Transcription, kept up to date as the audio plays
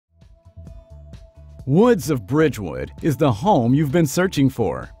Woods of Bridgewood is the home you've been searching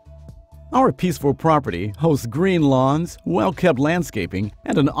for. Our peaceful property hosts green lawns, well-kept landscaping,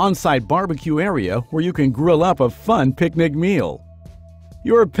 and an on-site barbecue area where you can grill up a fun picnic meal.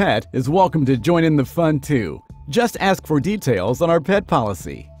 Your pet is welcome to join in the fun too. Just ask for details on our pet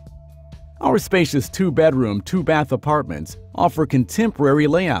policy. Our spacious 2-bedroom, 2-bath apartments offer contemporary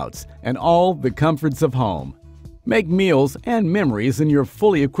layouts and all the comforts of home. Make meals and memories in your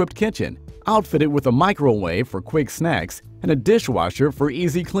fully equipped kitchen, outfitted with a microwave for quick snacks and a dishwasher for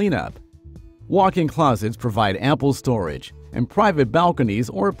easy cleanup. Walk-in closets provide ample storage, and private balconies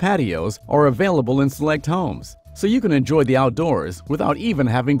or patios are available in select homes, so you can enjoy the outdoors without even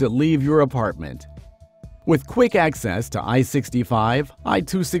having to leave your apartment. With quick access to I-65,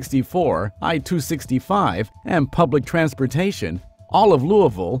 I-264, I-265, and public transportation, all of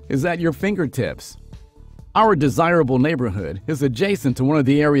Louisville is at your fingertips. Our desirable neighborhood is adjacent to one of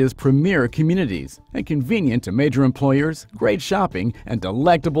the area's premier communities and convenient to major employers, great shopping, and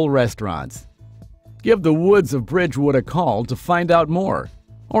delectable restaurants. Give the Woods of Bridgewood a call to find out more,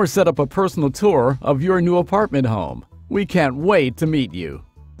 or set up a personal tour of your new apartment home. We can't wait to meet you.